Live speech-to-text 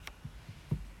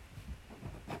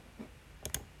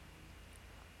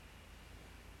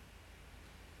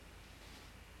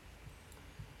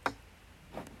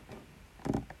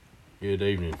Good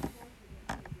evening.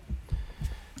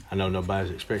 I know nobody's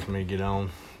expecting me to get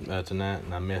on tonight,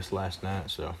 and I missed last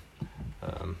night, so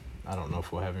I don't know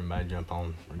if we'll have anybody jump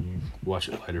on or you watch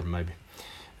it later, maybe.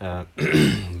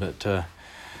 But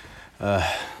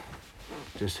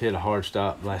just hit a hard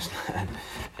stop last night,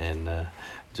 and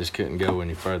just couldn't go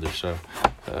any further. So,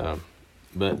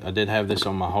 but I did have this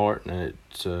on my heart, and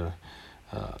it's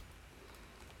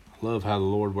love how the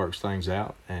Lord works things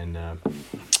out, and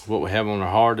what we have on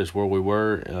our heart is where we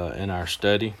were in our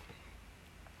study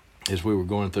as we were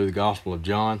going through the Gospel of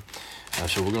John.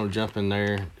 So we're going to jump in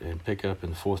there and pick up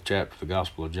in the 4th chapter of the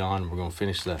Gospel of John. We're going to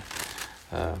finish that.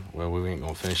 Well, we ain't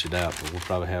going to finish it out, but we'll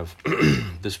probably have,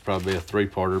 this will probably be a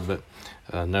 3-parter,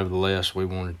 but nevertheless, we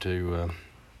wanted to,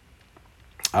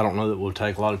 I don't know that we'll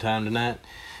take a lot of time tonight,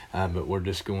 but we're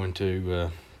just going to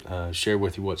share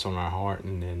with you what's on our heart,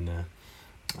 and then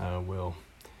we'll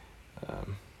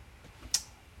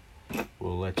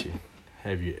let you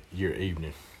have your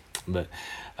evening. But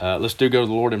let's go to the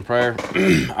Lord in prayer.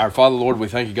 Our Father, Lord, we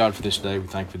thank you, God, for this day. We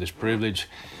thank you for this privilege,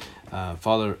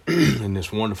 Father, in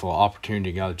this wonderful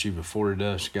opportunity, God, that you've afforded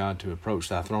us, God, to approach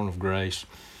thy throne of grace.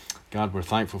 God, we're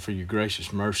thankful for your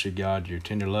gracious mercy, God, your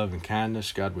tender love and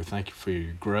kindness. God, we thank you for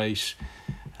your grace.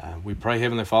 We pray,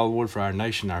 Heavenly Father, Lord, for our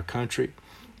nation, our country.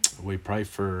 We pray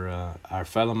for our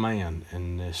fellow man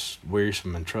in this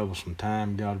wearisome and troublesome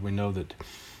time. God, we know that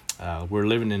we're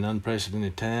living in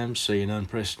unprecedented times, seeing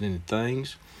unprecedented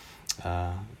things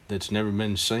that's never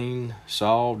been seen,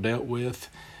 saw, dealt with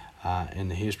in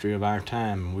the history of our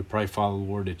time. And we pray, Father,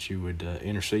 Lord, that you would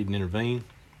intercede and intervene.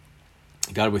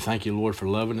 God, we thank you, Lord, for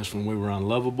loving us when we were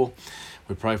unlovable.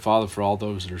 We pray, Father, for all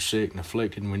those that are sick and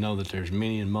afflicted. And we know that there's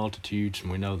many in multitudes,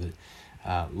 and we know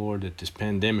that, Lord, that this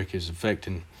pandemic is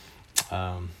affecting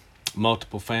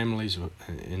multiple families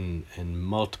in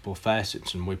multiple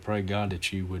facets, and we pray, God,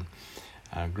 that you would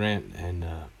grant and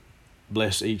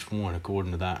bless each one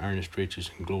according to thy earnest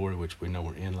riches and glory, which we know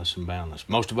are endless and boundless.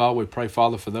 Most of all, we pray,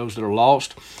 Father, for those that are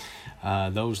lost,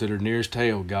 those that are nearest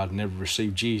hell, God, never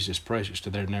received Jesus, precious to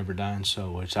their never dying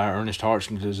soul. It's our earnest heart's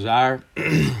desire,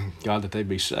 God, that they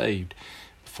be saved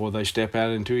before they step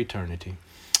out into eternity.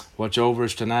 Watch over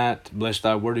us tonight. Bless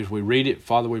thy word as we read it.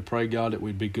 Father, we pray, God, that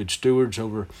we'd be good stewards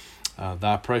over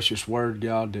thy precious word,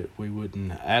 God, that we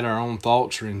wouldn't add our own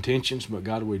thoughts or intentions, but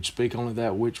God, we'd speak only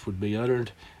that which would be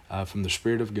uttered from the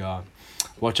Spirit of God.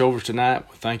 Watch over us tonight.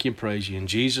 We thank you and praise you in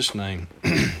Jesus' name.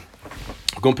 We're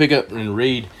going to pick up and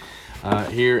read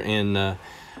here in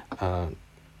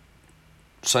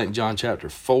St. John chapter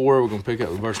 4. We're going to pick up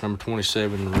verse number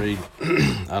 27 and read,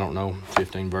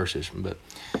 15 verses. But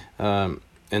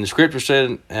and the scripture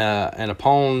said, and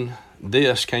upon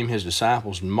this came his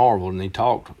disciples and marveled, and he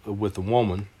talked with the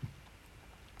woman.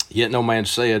 Yet no man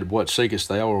said, What seekest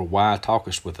thou, or why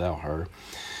talkest thou her?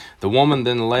 The woman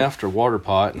then left her water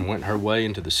pot, and went her way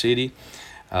into the city,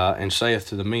 and saith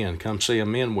to the men, Come see a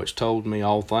man which told me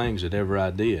all things that ever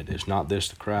I did. Is not this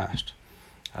the Christ?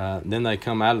 Then they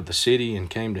come out of the city, and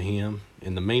came to him.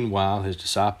 In the meanwhile his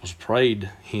disciples prayed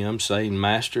him, saying,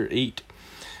 Master, eat.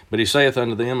 But he saith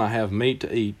unto them, I have meat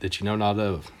to eat that ye know not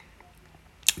of.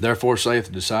 Therefore saith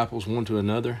the disciples one to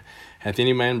another, Hath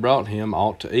any man brought him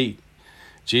aught to eat?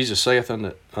 Jesus saith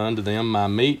unto them, My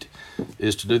meat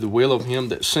is to do the will of him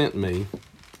that sent me,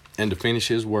 and to finish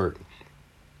his work.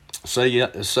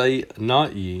 Say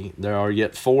not ye, There are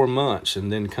yet 4 months,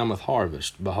 and then cometh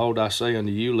harvest. Behold, I say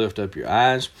unto you, Lift up your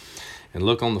eyes, and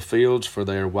look on the fields, for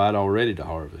they are white already to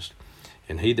harvest.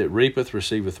 And he that reapeth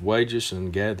receiveth wages,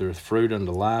 and gathereth fruit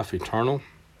unto life eternal,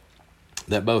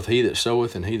 that both he that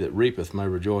soweth and he that reapeth may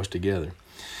rejoice together.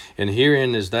 And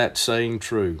herein is that saying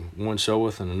true, one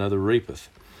soweth and another reapeth.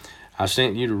 I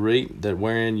sent you to reap that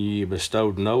wherein ye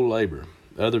bestowed no labor.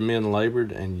 Other men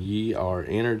labored, and ye are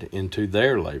entered into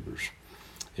their labors.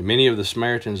 And many of the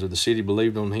Samaritans of the city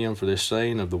believed on him for this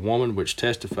saying of the woman which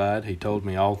testified, He told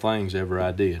me all things ever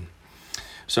I did.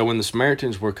 So when the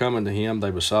Samaritans were coming to him, they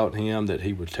besought him that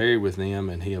he would tarry with them,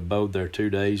 and he abode there 2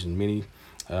 days, and many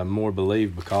more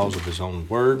believed because of his own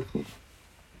word.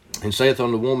 And saith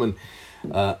unto the woman,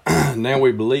 Now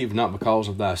we believe not because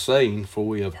of thy saying, for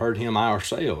we have heard him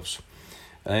ourselves,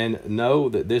 and know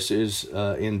that this is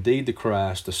indeed the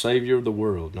Christ, the Savior of the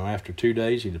world. Now after 2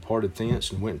 days he departed thence,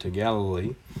 and went to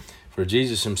Galilee. For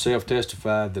Jesus himself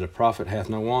testified that a prophet hath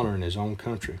no honor in his own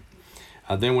country.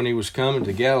 Then when he was come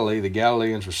into Galilee, the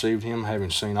Galileans received him, having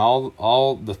seen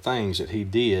all the things that he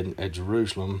did at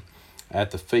Jerusalem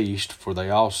at the feast, for they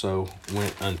also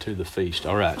went unto the feast.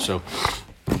 All right, so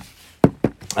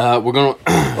we're going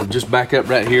to just back up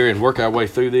right here and work our way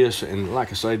through this. And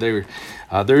like I say, there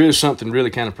is something really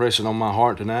kind of pressing on my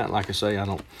heart tonight. Like I say,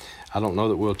 I don't know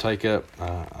that we'll take up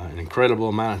an incredible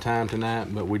amount of time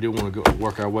tonight, but we do want to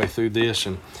work our way through this,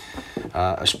 and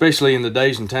especially in the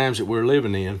days and times that we're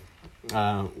living in.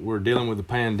 We're dealing with the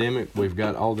pandemic. We've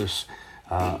got all this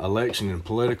election and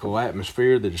political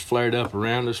atmosphere that has flared up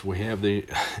around us. We have the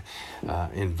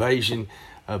invasion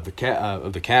of the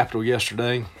Capitol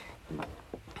yesterday.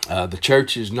 The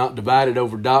church is not divided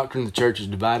over doctrine. The church is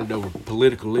divided over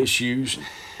political issues.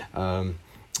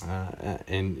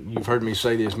 And you've heard me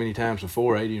say this many times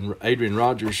before. Adrian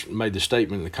Rogers made the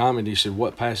statement in the comment. He said,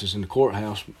 "What passes in the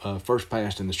courthouse first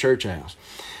passed in the church house."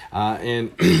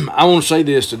 And I want to say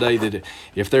this today, that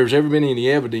if there's ever been any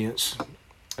evidence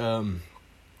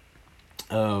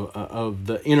of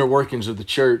the inner workings of the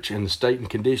church and the state and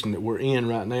condition that we're in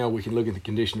right now, we can look at the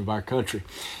condition of our country.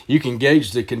 You can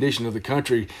gauge the condition of the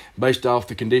country based off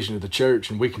the condition of the church,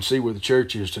 and we can see where the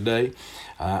church is today.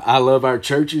 I love our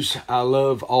churches. I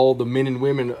love all the men and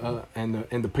women and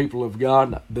the people of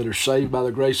God that are saved by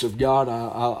the grace of God.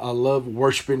 I love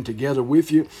worshiping together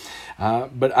with you.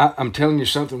 But I'm telling you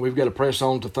something, we've got to press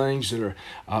on to things that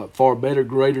are far better,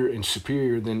 greater, and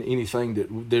superior than anything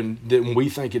than we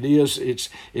think it is.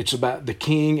 It's about the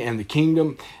King and the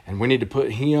kingdom, and we need to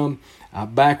put Him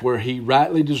back where He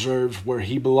rightly deserves, where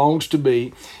He belongs to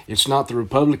be. It's not the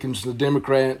Republicans, the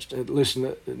Democrats.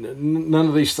 Listen, none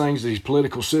of these things, these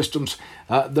political systems,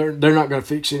 they're not going to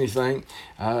fix anything.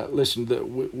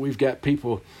 Listen, we've got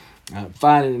people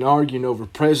fighting and arguing over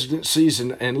presidencies,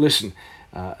 and listen,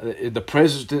 the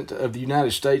President of the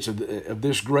United States, of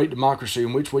this great democracy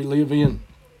in which we live in,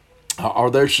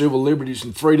 are there civil liberties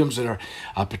and freedoms that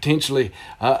are potentially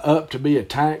up to be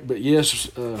attacked? But yes,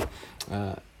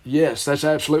 that's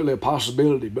absolutely a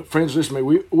possibility. But friends, listen to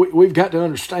me. We've got to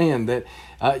understand that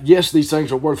yes, these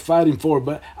things are worth fighting for,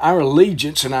 but our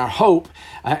allegiance and our hope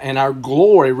and our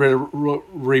glory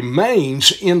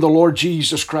remains in the Lord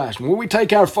Jesus Christ. When we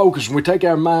take our focus, when we take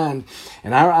our mind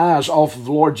and our eyes off of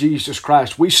the Lord Jesus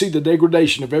Christ, we see the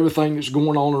degradation of everything that's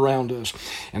going on around us.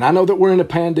 And I know that we're in a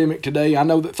pandemic today. I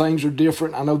know that things are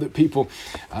different. I know that people,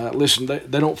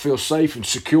 they don't feel safe and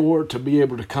secure to be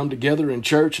able to come together in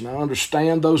church, and I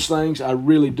understand those things. I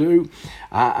really do.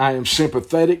 I am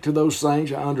sympathetic to those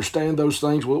things. I understand those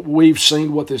things. We've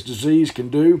seen what this disease can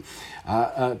do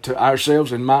to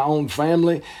ourselves and my own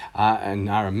family and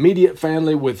our immediate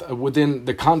family. Within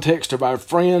the context of our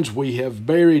friends, we have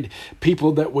buried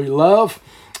people that we love.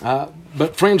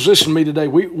 But friends, listen to me today.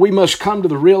 We must come to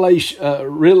the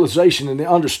realization and the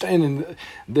understanding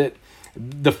that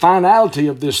the finality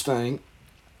of this thing,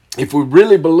 if we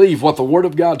really believe what the Word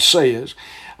of God says,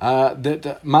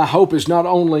 that my hope is not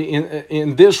only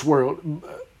in this world,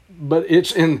 but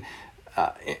it's in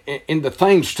the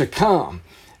things to come.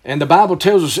 And the Bible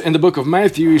tells us in the book of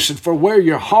Matthew, He said, "For where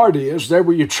your heart is, there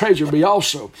will your treasure be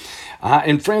also."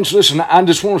 And friends, listen, I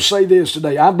just want to say this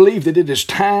today. I believe that it is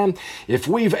time, if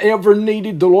we've ever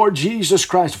needed the Lord Jesus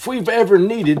Christ, if we've ever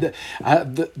needed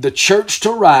the church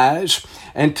to rise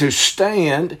and to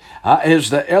stand as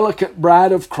the elegant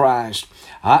bride of Christ,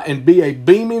 and be a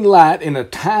beaming light in a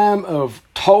time of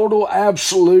total,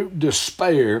 absolute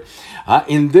despair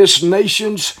in this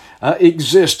nation's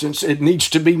existence, it needs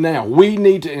to be now. We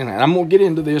need to, and I'm going to get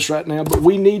into this right now, but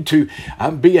we need to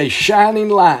be a shining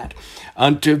light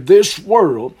unto this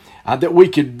world, that we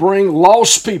could bring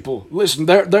lost people. Listen,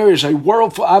 there is a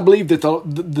world, I believe that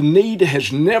the need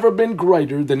has never been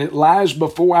greater than it lies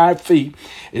before our feet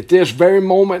at this very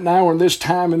moment now, in this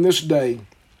time, in this day.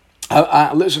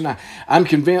 Listen, I'm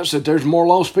convinced that there's more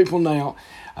lost people now,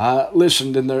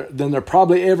 than there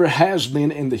probably ever has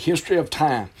been in the history of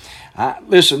time.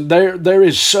 Listen, there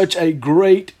is such a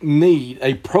great need,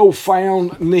 a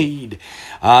profound need.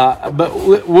 But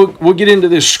we'll get into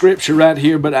this scripture right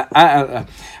here. But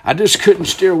I just couldn't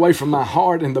steer away from my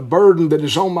heart and the burden that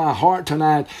is on my heart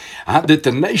tonight, that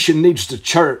the nation needs the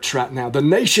church right now. The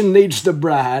nation needs the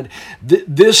bride.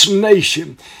 This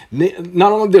nation,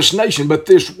 not only this nation, but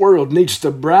this world needs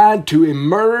the bride to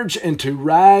emerge and to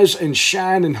rise and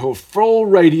shine in her full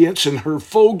radiance and her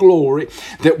full glory,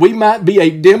 that we might be a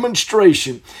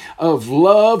demonstration of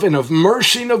love and of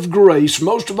mercy and of grace.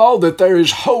 Most of all, that there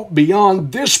is hope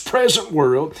beyond this present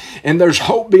world, and there's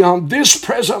hope beyond this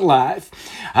present life.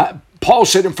 Paul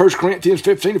said in 1 Corinthians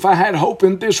 15, "If I had hope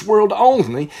in this world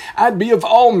only, I'd be of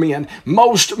all men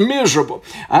most miserable."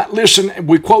 Listen,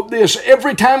 we quote this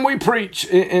every time we preach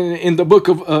in the book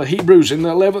of Hebrews. In the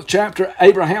 11th chapter,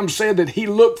 Abraham said that he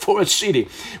looked for a city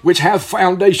which hath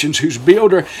foundations, whose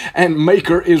builder and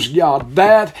maker is God.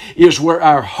 That is where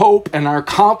our hope and our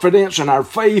confidence and our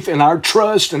faith and our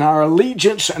trust and our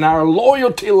allegiance and our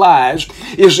loyalty lies,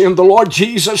 is in the Lord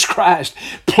Jesus Christ.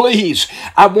 Please,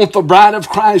 I want the bride of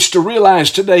Christ to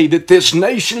realize today that this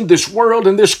nation, this world,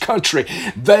 and this country,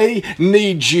 they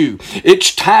need you.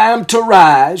 It's time to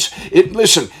rise.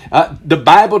 Listen, the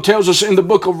Bible tells us in the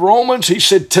book of Romans, he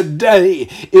said, today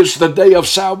is the day of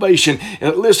salvation.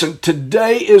 Listen,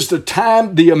 today is the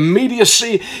time. The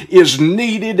immediacy is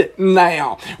needed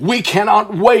now. We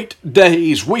cannot wait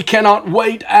days. We cannot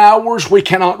wait hours. We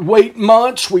cannot wait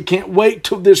months. We can't wait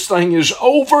till this thing is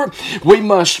over. We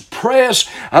must press.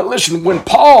 Listen, when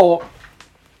Paul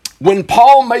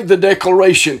made the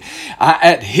declaration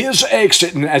at his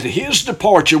exit and at his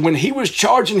departure, when he was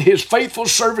charging his faithful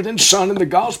servant and son in the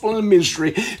gospel and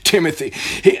ministry, Timothy,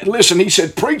 he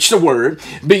said, preach the word,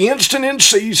 be instant in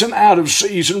season, out of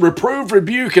season, reprove,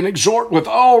 rebuke, and exhort with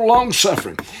all long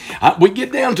suffering. We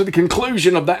get down to the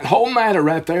conclusion of that whole matter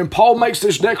right there, and Paul makes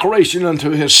this declaration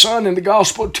unto his son in the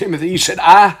gospel of Timothy. He said,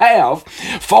 I have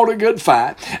fought a good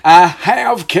fight, I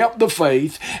have kept the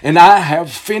faith, and I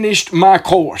have finished my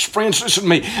course. Friends, listen to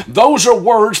me. Those are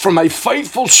words from a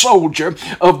faithful soldier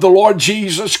of the Lord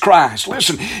Jesus Christ.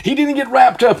 Listen, he didn't get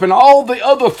wrapped up in all the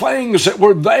other things that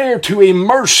were there to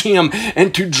immerse him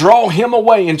and to draw him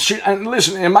away. And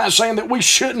listen, am I saying that we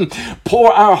shouldn't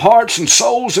pour our hearts and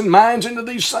souls and minds into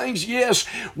these things? Yes,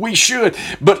 we should.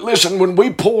 But listen, when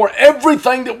we pour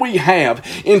everything that we have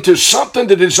into something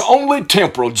that is only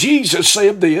temporal, Jesus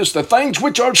said this, the things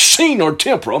which are seen are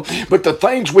temporal, but the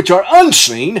things which are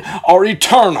unseen are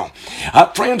eternal.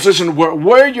 Friends, listen,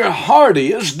 where your heart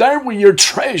is, there will your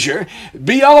treasure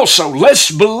be also. Let's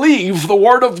believe the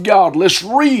Word of God. Let's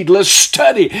read. Let's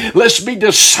study. Let's be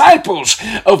disciples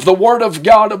of the Word of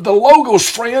God, of the Logos.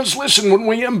 Friends, listen, when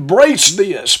we embrace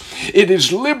this, it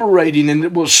is liberating and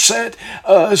it will set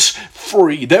us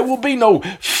free. There will be no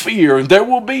fear. There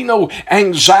will be no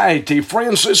anxiety.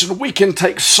 Friends, listen, we can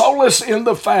take solace in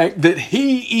the fact that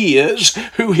He is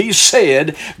who He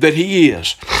said that He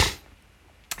is.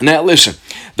 Now listen,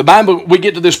 the Bible, we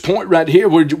get to this point right here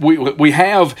where we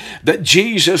have that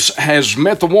Jesus has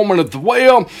met the woman at the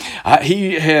well.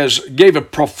 He has gave a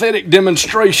prophetic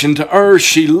demonstration to her.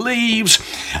 She leaves.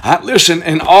 Listen,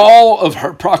 in all of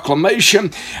her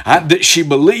proclamation that she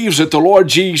believes that the Lord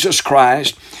Jesus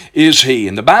Christ is He.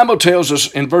 And the Bible tells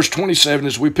us in verse 27,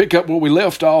 as we pick up where we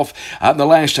left off the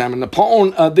last time, and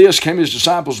upon this came His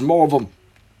disciples marvel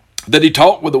that He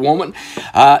talked with the woman,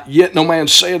 yet no man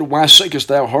said, why seekest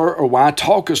thou her, or why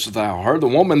talkest thou her? The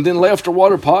woman then left her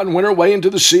water pot and went her way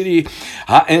into the city,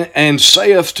 and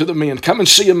saith to the men, come and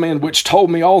see a man which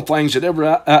told me all things that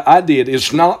ever I did.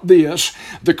 Is not this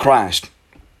the Christ?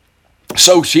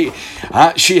 So she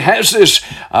has this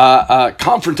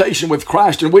confrontation with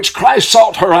Christ, in which Christ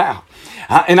sought her out.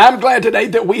 And I'm glad today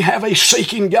that we have a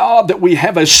seeking God, that we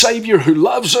have a Savior who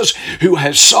loves us, who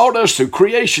has sought us through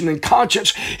creation and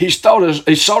conscience. He sought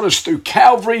us through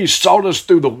Calvary. He sought us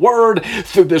through the Word,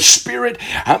 through the Spirit.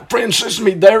 Friends, listen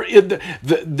to me. There is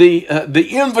the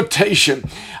invitation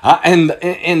and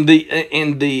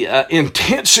the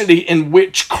intensity in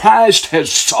which Christ has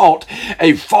sought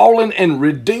a fallen and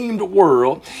redeemed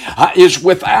world is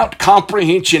without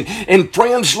comprehension. And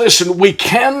friends, listen, we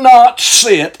cannot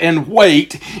sit and wait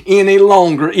any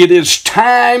longer. It is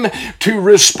time to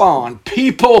respond.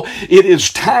 People, it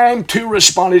is time to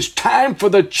respond. It's time for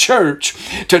the church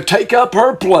to take up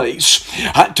her place,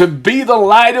 to be the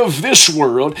light of this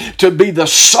world, to be the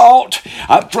salt.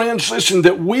 Friends, listen,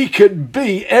 that we could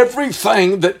be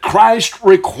everything that Christ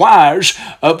requires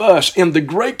of us. In the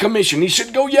Great Commission, He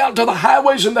said, go ye out to the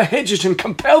highways and the hedges and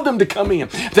compel them to come in,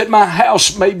 that my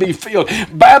house may be filled,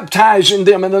 baptizing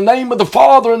them in the name of the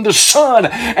Father and the Son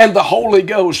and the Holy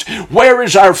Ghost. Where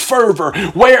is our fervor?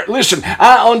 Listen,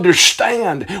 I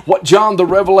understand what John the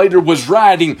Revelator was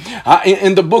writing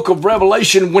in the book of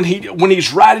Revelation when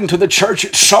he's writing to the church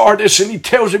at Sardis, and he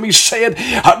tells him, he said,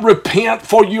 repent,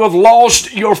 for you have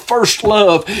lost your first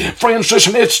love. Friends,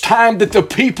 listen, it's time that the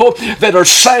people that are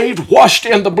saved, washed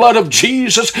in the blood of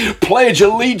Jesus, pledge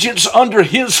allegiance under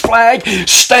His flag,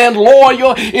 stand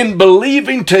loyal in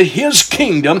believing to His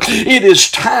kingdom. It is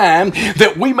time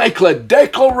that we make a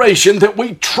declaration that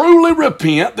we truly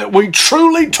repent, that we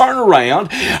truly turn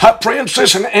around. Friends,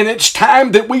 listen, and it's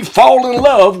time that we fall in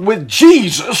love with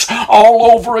Jesus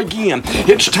all over again.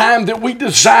 It's time that we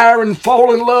desire and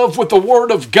fall in love with the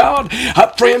Word of God.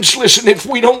 Friends, listen, if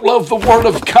we don't love the Word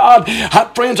of God,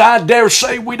 Friends, I dare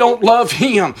say we don't love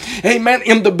Him. Amen.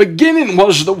 In the beginning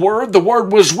was the Word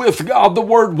was with God, the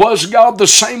Word was God, the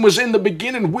same was in the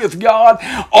beginning with God.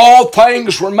 All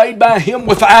things were made by Him.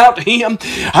 Without Him,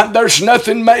 there's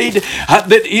nothing made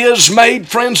that is made.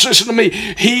 Friends, listen to me.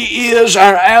 He is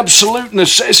our absolute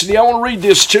necessity. I want to read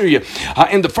this to you.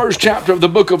 In the first chapter of the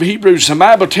book of Hebrews, the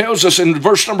Bible tells us in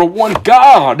verse number 1,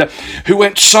 God, who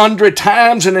at sundry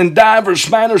times and in divers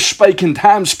manners spake in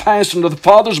times past unto the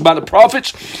fathers by the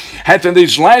prophets, hath in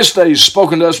these last days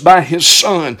spoken to us by His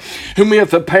Son, whom He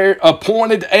hath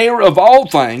appointed heir of all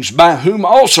things, by whom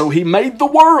also He made the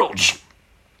worlds,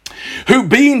 who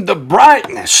being the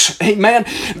brightness, amen,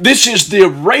 this is the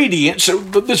radiance,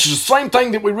 this is the same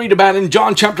thing that we read about in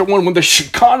John chapter 1, when the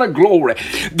Shekinah glory,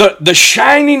 the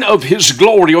shining of His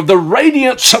glory, or the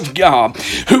radiance of God,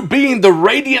 who being the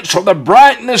radiance or the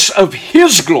brightness of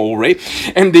His glory,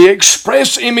 and the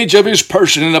express image of His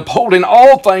person, and upholding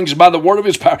all things by the word of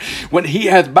His power, when He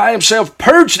hath by Himself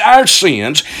purged our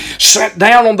sins, sat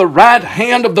down on the right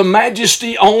hand of the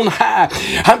Majesty on high.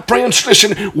 Friends,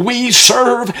 listen, we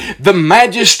serve the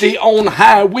Majesty on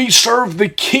high. We serve the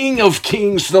King of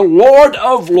kings, the Lord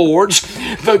of lords,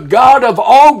 the God of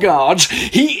all gods.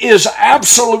 He is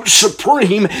absolute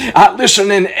supreme. Listen,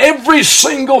 in every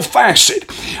single facet.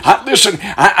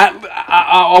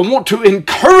 I want to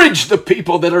encourage the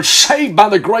people that are saved by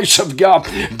the grace of God.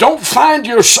 Don't find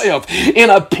yourself in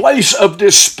a place of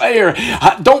despair.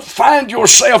 Don't find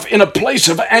yourself in a place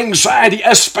of anxiety,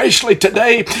 especially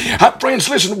today. Friends,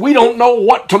 listen, we don't know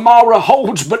what tomorrow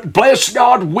holds, but bless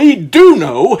God, we do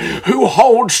know who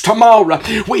holds tomorrow.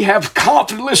 We have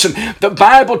confidence. Listen, the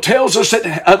Bible tells us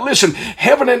that, listen,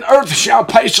 heaven and earth shall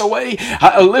pass away.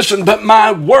 Listen, but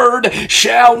my word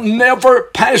shall never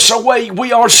pass away.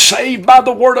 We are saved by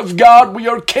the word of God. We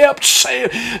are kept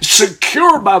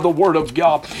secure by the word of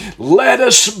God. Let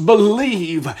us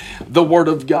believe the word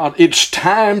of God. It's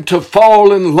time to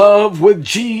fall in love with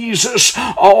Jesus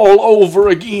all over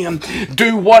again.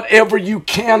 Do whatever you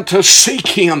can to seek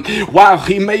Him while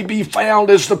He may be found.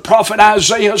 As the prophet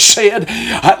Isaiah said,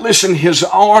 listen, His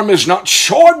arm is not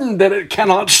shortened that it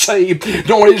cannot save,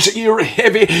 nor His ear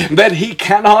heavy that He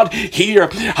cannot hear.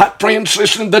 Friends,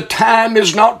 listen, the time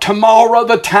is not tomorrow,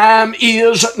 the time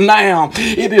is now.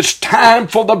 It is time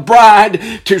for the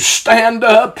bride to stand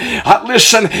up.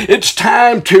 Listen, it's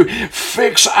time to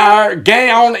fix our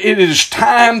gown. It is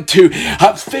time to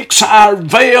fix our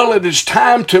veil. It is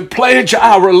time to pledge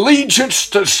our allegiance,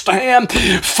 to stand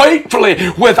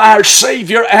faithfully with our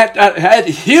Savior at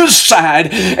His side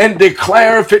and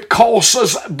declare, if it costs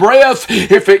us breath,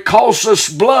 if it costs us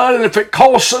blood, and if it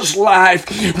costs us life,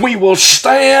 we will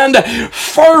stand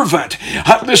fervent.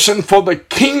 Listen, for the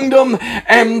kingdom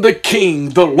and the King,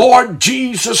 the Lord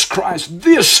Jesus Christ.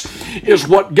 This is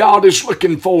what God is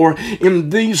looking for in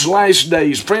these last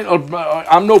days. Friend,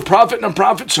 I'm no prophet and a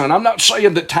prophet's son. I'm not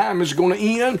saying that time is going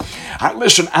to end.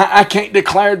 Listen, I can't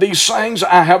declare these things.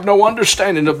 I have no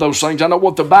understanding of those things. I know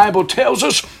what the Bible tells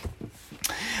us,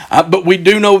 but we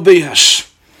do know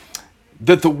this,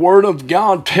 that the Word of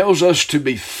God tells us to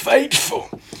be faithful.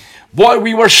 Boy,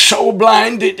 we were so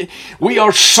blinded. We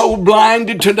are so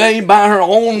blinded today by our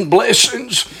own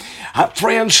blessings.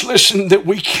 Friends, listen, that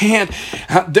we can't,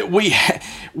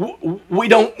 we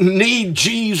don't need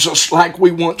Jesus like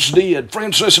we once did.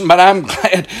 Friends, listen, but I'm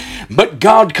glad. But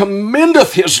God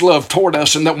commendeth His love toward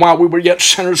us, and that while we were yet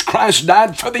sinners, Christ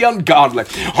died for the ungodly.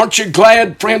 Aren't you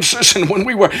glad, friends? Listen, when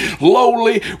we were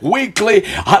lowly, weakly,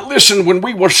 listen, when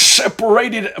we were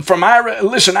separated from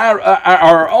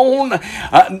our own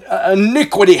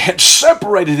iniquity had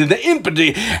separated, and the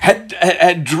impotence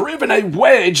had driven a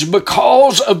wedge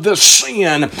because of the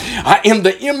sin in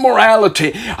the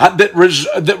immorality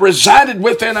that resided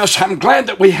within us. I'm glad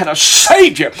that we had a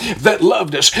Savior that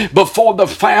loved us before the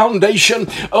foundation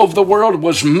of the world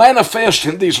was manifest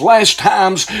in these last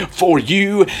times for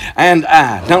you and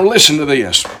I. Now listen to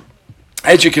this.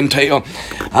 As you can tell,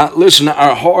 listen,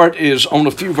 our heart is on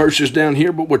a few verses down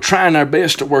here, but we're trying our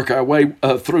best to work our way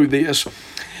through this.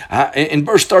 In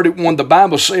verse 31, the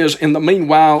Bible says, in the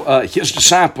meanwhile, His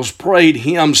disciples prayed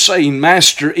Him, saying,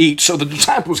 Master, eat. So the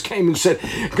disciples came and said,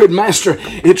 Good Master,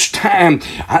 it's time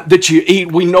that you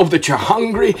eat. We know that you're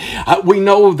hungry. We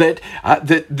know that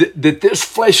this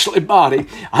fleshly body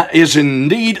is in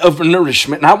need of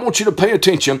nourishment. And I want you to pay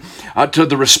attention to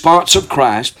the response of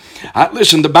Christ.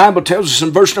 Listen, the Bible tells us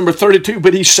in verse number 32,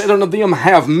 But He said unto them,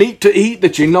 Have meat to eat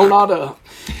that ye know not of.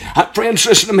 Friends,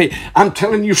 listen to me. I'm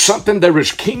telling you something. There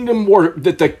is kingdom work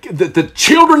that the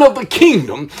children of the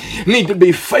kingdom need to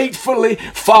be faithfully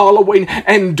following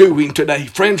and doing today.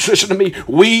 Friends, listen to me.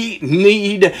 We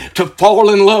need to fall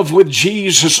in love with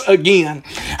Jesus again.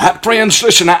 Friends,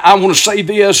 listen, I want to say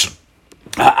this.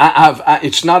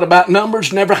 It's not about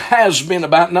numbers, never has been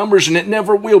about numbers, and it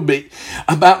never will be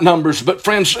about numbers. But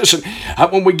friends, listen,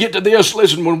 when we get to this,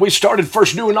 listen, when we started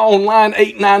first doing online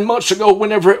 8-9 months ago,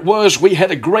 whenever it was, we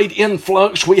had a great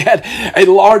influx. We had a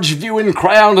large viewing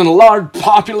crowd and a large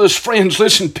populace. Friends,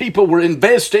 listen, people were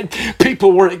invested.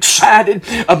 People were excited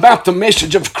about the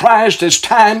message of Christ. As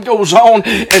time goes on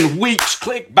and weeks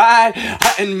click by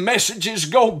and messages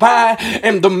go by,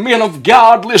 and the men of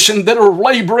God, listen, that are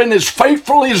laboring as faithful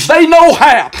as they know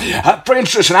how.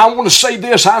 Friends, listen, I want to say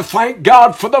this. I thank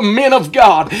God for the men of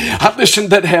God, listen,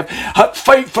 that have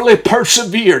faithfully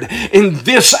persevered in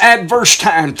this adverse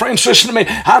time. Friends, listen to me.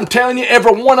 I'm telling you,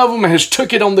 every one of them has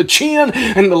took it on the chin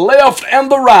and the left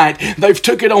and the right. They've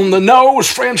took it on the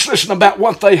nose. Friends, listen, about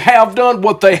what they have done,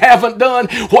 what they haven't done,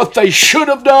 what they should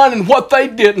have done, and what they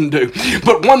didn't do.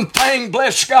 But one thing,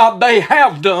 bless God, they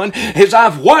have done is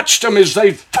I've watched them as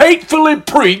they faithfully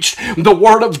preached the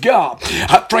Word of God.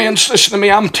 Friends, listen to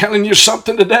me. I'm telling you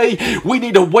something today. We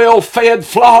need a well-fed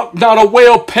flock, not a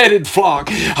well-petted flock,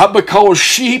 because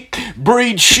sheep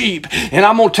breed sheep. And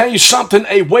I'm going to tell you something.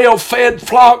 A well-fed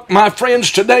flock, my friends,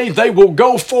 today, they will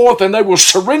go forth and they will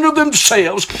surrender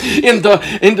themselves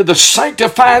into the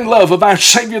sanctifying love of our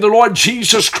Savior, the Lord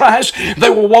Jesus Christ. They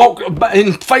will walk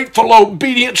in faithful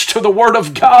obedience to the Word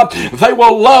of God. They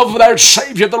will love their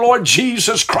Savior, the Lord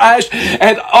Jesus Christ,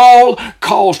 at all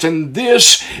cost. And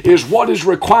this is what is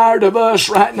required of us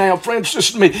right now. Friends,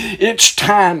 listen to me. It's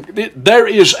time. There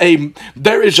is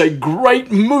a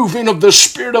great moving of the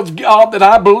Spirit of God that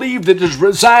I believe that is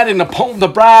residing upon the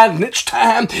bride, and it's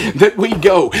time that we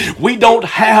go. We don't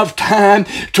have time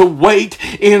to wait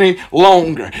any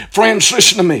longer. Friends,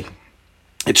 listen to me.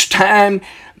 It's time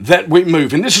that we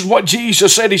move. And this is what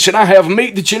Jesus said. He said, I have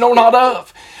meat that you know not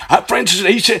of. Friends,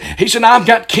 he said, I've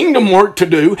got kingdom work to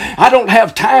do. I don't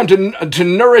have time to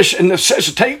nourish and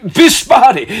necessitate this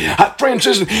body. Friends,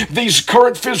 these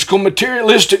current physical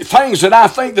materialistic things that I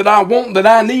think that I want, that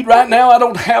I need right now, I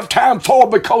don't have time for,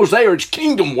 because there is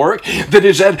kingdom work that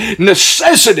is a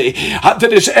necessity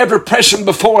that is ever pressing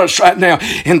before us right now.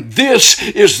 And this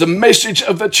is the message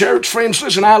of the church. Friends,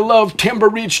 listen, I love Timber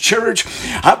Ridge Church.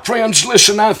 Friends,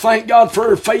 listen, I thank God for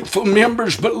her faithful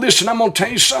members. But listen, I'm going to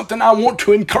tell you something. I want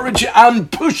to encourage you. I'm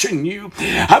pushing you.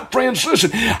 Friends,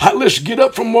 listen, let's get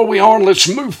up from where we are and let's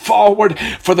move forward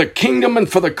for the kingdom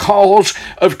and for the cause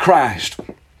of Christ.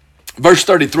 Verse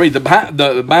 33,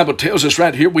 the Bible tells us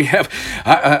right here, we have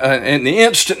an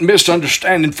instant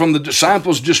misunderstanding from the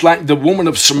disciples, just like the woman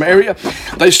of Samaria.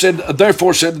 They said,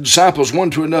 therefore said the disciples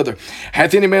one to another,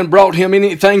 hath any man brought him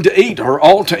anything to eat, or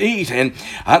all to eat? And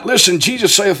listen,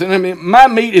 Jesus saith unto them, my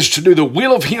meat is to do the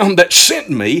will of him that sent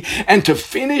me, and to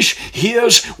finish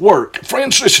his work.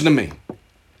 Friends, listen to me.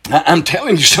 I'm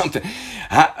telling you something.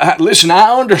 Listen,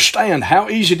 I understand how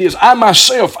easy it is.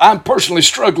 I'm personally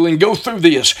struggling, go through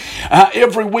this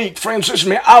every week. Friends,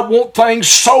 listen to me. I want things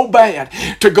so bad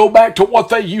to go back to what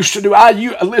they used to do.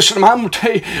 Listen, I'm going to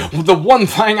tell you the one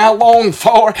thing I long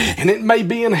for, and it may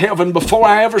be in heaven before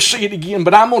I ever see it again,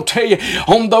 but I'm going to tell you,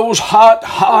 on those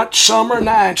hot summer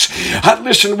nights,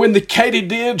 listen, when the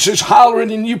katydids is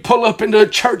hollering and you pull up into a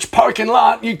church parking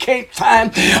lot, you can't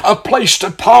find a place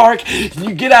to park,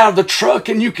 you get out of the truck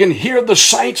and you can hear the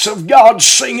saints of God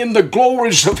singing the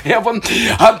glories of heaven.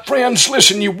 Friends,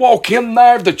 listen, you walk in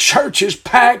there, the church is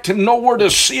packed and nowhere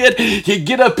to sit. You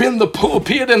get up in the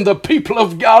pulpit and the people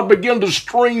of God begin to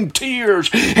stream tears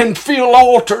and fill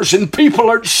altars, and people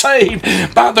are saved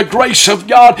by the grace of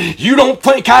God. You don't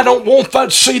think I don't want to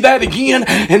see that again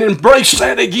and embrace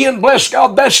that again? Bless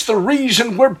God, that's the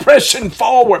reason we're pressing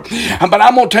forward. But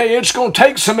I'm going to tell you, it's going to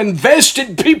take some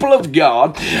invested people of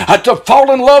God to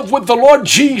fall in love with the Lord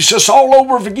Jesus all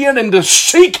over again, and to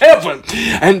seek heaven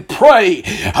and pray.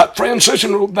 Friends,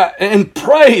 listen, and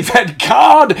pray that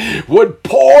God would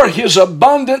pour his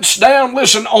abundance down,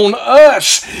 listen, on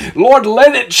us. Lord,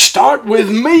 let it start with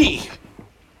me.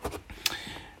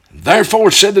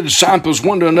 Therefore said the disciples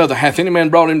one to another, hath any man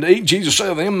brought him to eat? Jesus said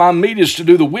to them, my meat is to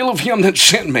do the will of him that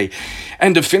sent me,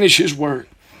 and to finish his work.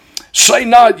 Say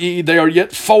not ye, there are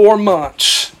yet 4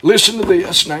 months. Listen to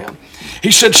this now.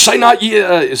 He said, say not ye,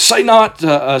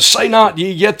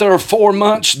 yet there are 4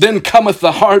 months, then cometh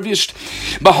the harvest.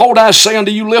 Behold, I say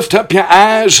unto you, lift up your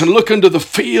eyes and look into the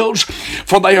fields,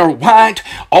 for they are white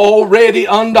already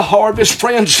unto harvest.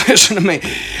 Friends, listen to me.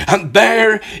 And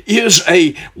there is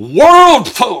a world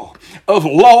full of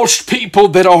lost people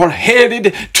that are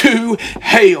headed to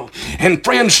hell. And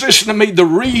friends, listen to me, the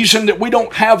reason that we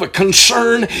don't have a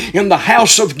concern in the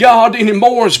house of God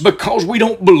anymore is because we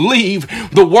don't believe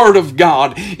the Word of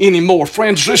God anymore.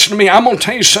 Friends, listen to me, I'm going to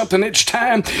tell you something. It's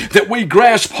time that we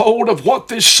grasp hold of what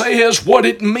this says, what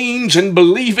it means, and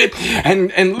believe it.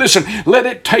 And listen, let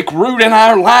it take root in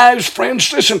our lives.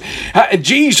 Friends, listen,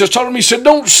 Jesus told him, he said,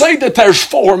 don't say that there's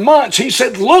 4 months. He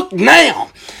said, look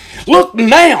now. Look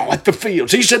now at the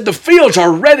fields. He said the fields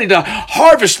are ready to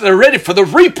harvest. They're ready for the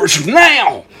reapers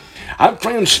now.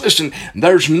 Friends, listen,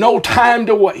 there's no time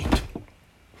to wait.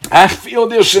 I feel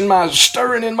this in my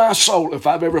stirring in my soul, if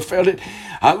I've ever felt it.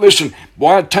 Listen,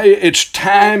 boy, I tell you, it's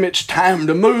time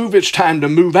to move, it's time to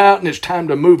move out, and it's time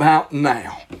to move out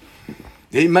now.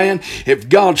 Amen. If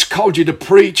God's called you to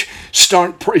preach,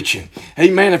 start preaching.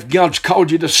 Amen. If God's called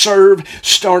you to serve,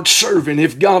 start serving.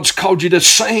 If God's called you to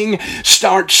sing,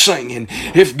 start singing.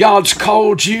 If God's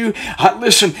called you,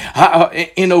 listen,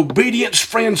 in obedience,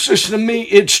 friends, listen to me,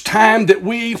 it's time that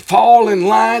we fall in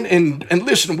line and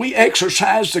listen, we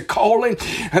exercise the calling,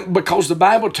 because the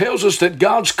Bible tells us that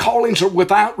God's callings are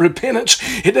without repentance.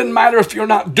 It doesn't matter if you're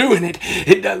not doing it.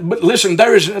 But listen,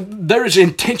 there is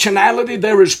intentionality,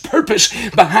 there is purpose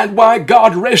behind why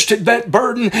God rested that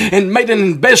burden and made an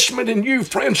investment in you.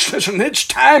 Friends, listen, it's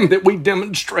time that we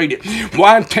demonstrate it.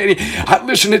 Why, I tell you,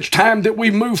 listen, it's time that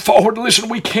we move forward. Listen,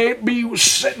 we can't be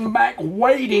sitting back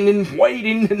waiting and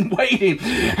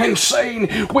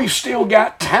saying we've still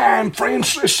got time.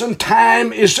 Friends, listen,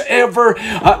 time is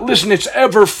it's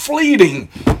ever fleeting.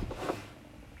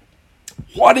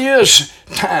 What is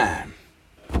time?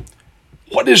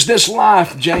 What is this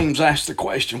life? James asked the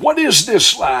question. What is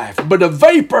this life? But a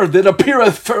vapor that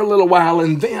appeareth for a little while,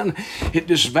 and then it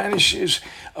just vanishes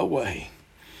away.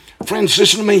 Friends,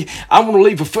 listen to me. I want to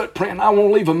leave a footprint. I want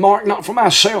to leave a mark, not for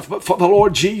myself, but for the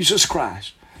Lord Jesus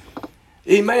Christ.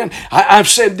 Amen. I've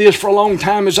said this for a long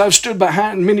time as I've stood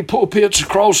behind many pulpits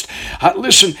across.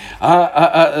 This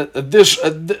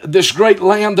great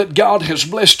land that God has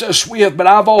blessed us with. But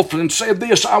I've often said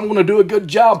this: I want to do a good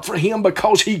job for Him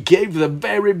because He gave the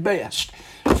very best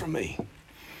for me.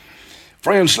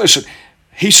 Friends, listen.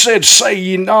 He said, "Say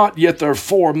ye not, yet there are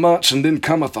 4 months, and then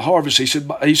cometh the harvest." He said,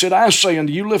 "I say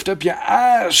unto you, lift up your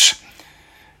eyes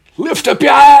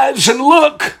and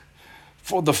look,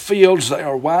 for the fields they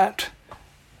are white,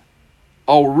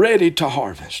 already to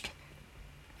harvest.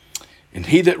 And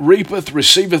he that reapeth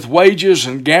receiveth wages,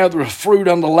 and gathereth fruit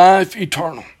unto life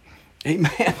eternal."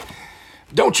 Amen.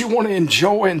 Don't you want to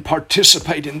enjoy and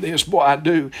participate in this? Boy, I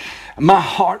do. My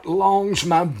heart longs.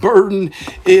 My burden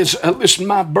is,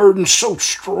 my burden's so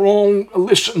strong.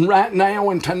 Listen, right now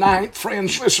and tonight,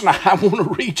 friends, listen, I want to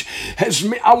reach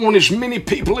I want as many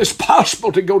people as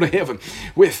possible to go to heaven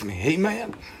with me.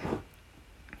 Amen.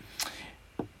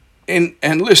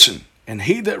 And listen, and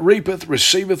he that reapeth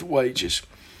receiveth wages,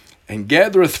 and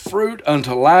gathereth fruit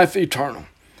unto life eternal,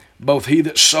 both he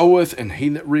that soweth and he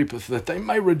that reapeth, that they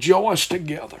may rejoice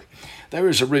together. There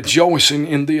is a rejoicing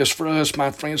in this for us,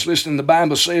 my friends. Listen, the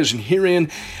Bible says, and herein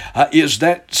is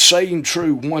that saying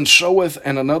true, one soweth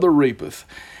and another reapeth.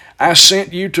 I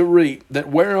sent you to reap, that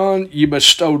whereon ye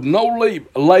bestowed no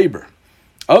labor,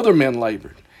 other men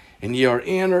labored, and ye are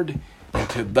entered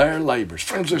into their labors.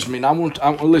 Friends, listen to me. I want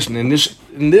to listen. In this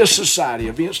society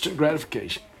of instant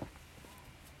gratification,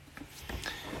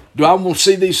 do I want to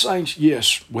see these things?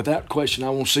 Yes, without question, I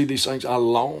want to see these things. I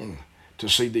long to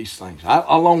see these things.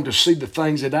 I long to see the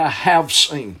things that I have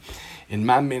seen in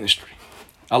my ministry.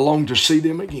 I long to see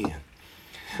them again.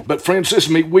 But friends,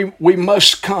 listen to me. We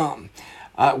must come.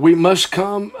 We must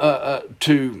come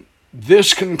to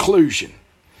this conclusion,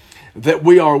 that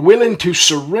we are willing to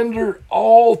surrender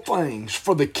all things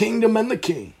for the kingdom and the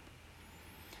King,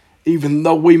 even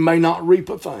though we may not reap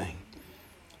a thing,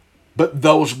 but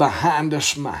those behind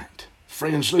us might.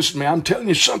 Friends, listen to me. I'm telling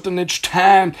you something. It's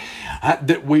time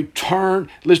that we turn.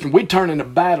 Listen, we turn in a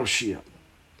battleship.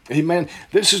 Amen.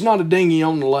 This is not a dinghy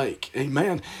on the lake.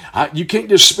 Amen. You can't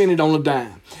just spin it on a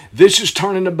dime. This is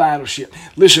turning a battleship.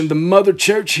 Listen, the mother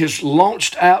church has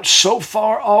launched out so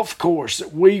far off course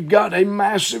that we've got a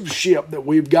massive ship that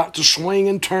we've got to swing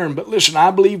and turn. But listen,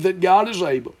 I believe that God is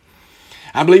able.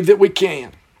 I believe that we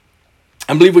can.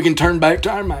 I believe we can turn back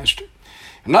to our master.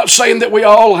 I'm not saying that we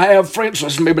all have, friends,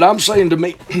 listen to me, but I'm saying to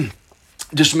me,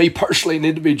 just me personally and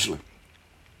individually,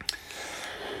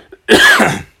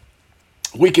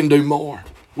 we can do more.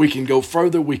 We can go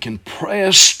further. We can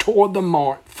press toward the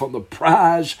mark for the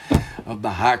prize of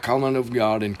the high calling of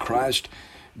God in Christ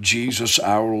Jesus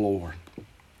our Lord.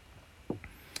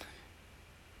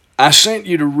 I sent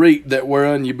you to reap that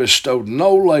wherein you bestowed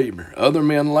no labor. Other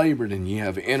men labored, and ye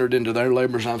have entered into their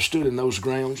labors. I've stood in those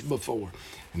grounds before.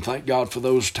 And thank God for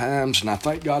those times, and I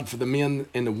thank God for the men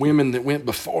and the women that went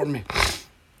before me.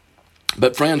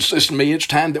 But friends, listen to me, it's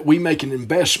time that we make an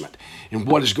investment in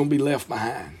what is going to be left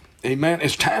behind. Amen.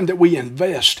 It's time that we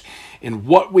invest in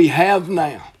what we have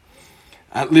now.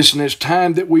 Listen, it's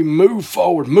time that we move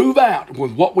forward, move out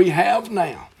with what we have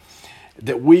now,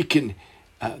 that we can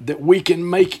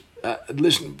make.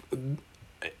 Listen,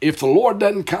 if the Lord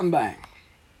doesn't come back,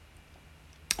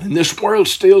 and this world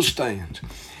still stands,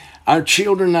 our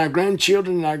children, our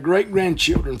grandchildren, and our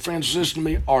great-grandchildren, friends, listen to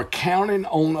me, are counting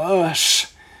on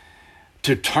us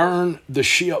to turn the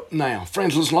ship now.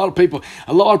 Friends, listen, a lot of people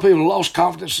have lost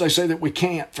confidence. They say that we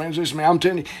can't. Friends, listen to me, I'm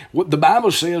telling you, what the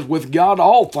Bible says, with God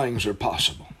all things are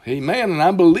possible. Amen, and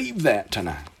I believe that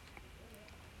tonight.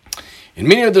 And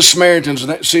many of the Samaritans in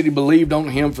that city believed on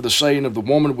him for the saying of the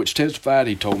woman which testified,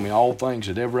 he told me all things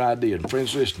that ever I did. And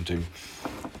friends, listen to me.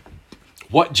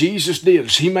 What Jesus did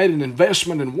is he made an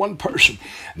investment in one person.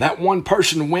 That one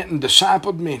person went and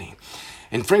discipled many.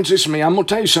 And friends, listen to me, I'm going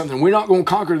to tell you something. We're not going to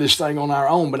conquer this thing on our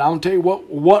own, but I'm going to tell you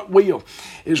what will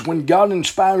is when God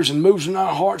inspires and moves in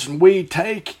our hearts and we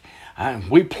take and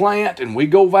we plant and we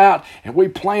go out and we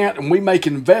plant and we make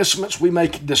investments, we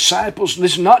make disciples.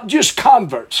 Listen, not just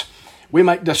converts. We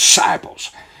make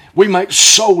disciples. We make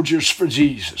soldiers for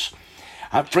Jesus.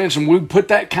 Friends, and we put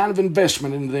that kind of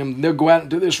investment into them, they'll go out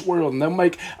into this world and they'll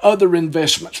make other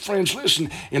investments. Friends, listen,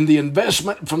 and the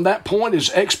investment from that point is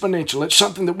exponential. It's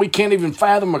something that we can't even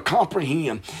fathom or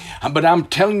comprehend. But I'm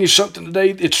telling you something today,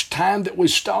 it's time that we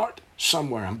start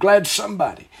somewhere. I'm glad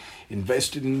somebody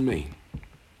invested in me.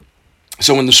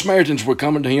 So when the Samaritans were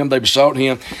coming to him, they besought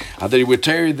him that he would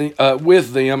tarry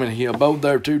with them, and he abode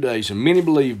there 2 days. And many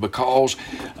believed because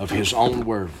of his own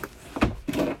word.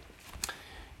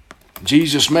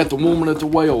 Jesus met the woman at the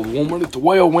well. The woman at the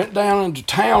well went down into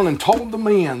town and told the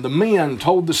men. The men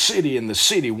told the city, and the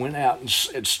city went out and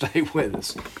said, stay with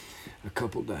us a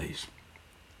couple days.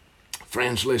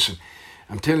 Friends, listen,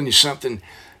 I'm telling you something.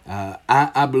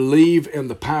 I believe in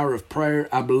the power of prayer.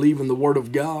 I believe in the Word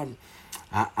of God.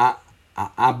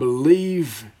 I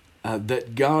believe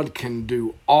that God can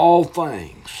do all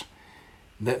things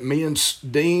that men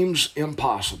deems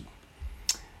impossible.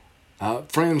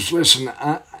 Friends, listen,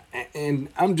 and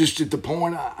I'm just at the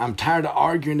point, I'm tired of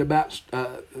arguing about,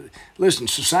 listen,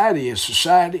 society is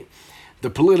society. The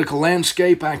political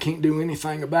landscape I can't do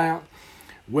anything about.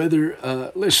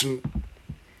 Whether, listen,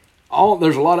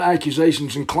 there's a lot of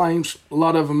accusations and claims. A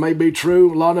lot of them may be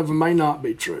true. A lot of them may not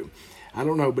be true. I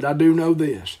don't know, but I do know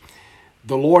this.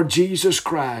 The Lord Jesus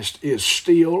Christ is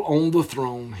still on the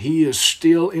throne. He is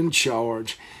still in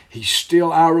charge. He's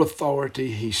still our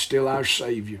authority. He's still our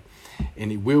Savior.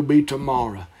 And He will be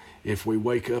tomorrow if we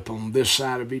wake up on this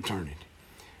side of eternity.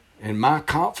 And my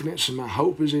confidence and my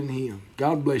hope is in Him.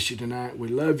 God bless you tonight. We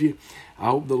love you. I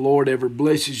hope the Lord ever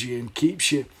blesses you and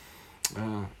keeps you.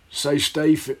 Stay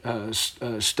safe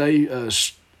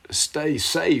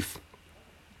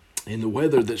in the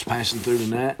weather that's passing through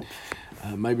tonight.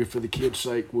 Maybe for the kids'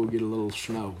 sake, we'll get a little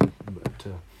snow. But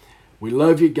we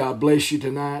love you. God bless you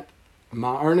tonight.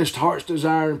 My earnest heart's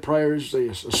desire and prayer is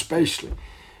this, especially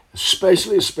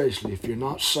if you're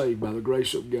not saved by the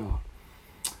grace of God.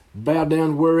 Bow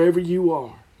down wherever you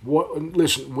are.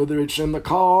 Listen, whether it's in the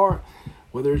car,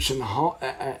 whether it's in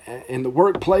the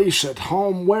workplace, at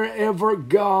home, wherever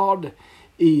God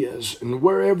is, and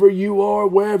wherever you are,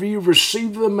 wherever you've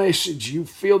received the message, you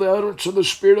feel the utterance of the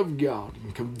Spirit of God,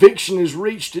 and conviction has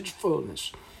reached its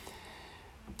fullness.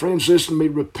 Friends, listen to me.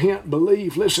 Repent,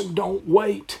 believe. Listen, don't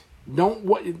wait. Don't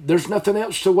wait. There's nothing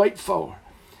else to wait for.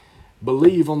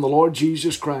 Believe on the Lord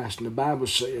Jesus Christ, and the Bible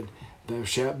said, thou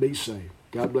shalt be saved.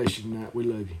 God bless you tonight. We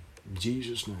love you. In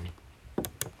Jesus' name.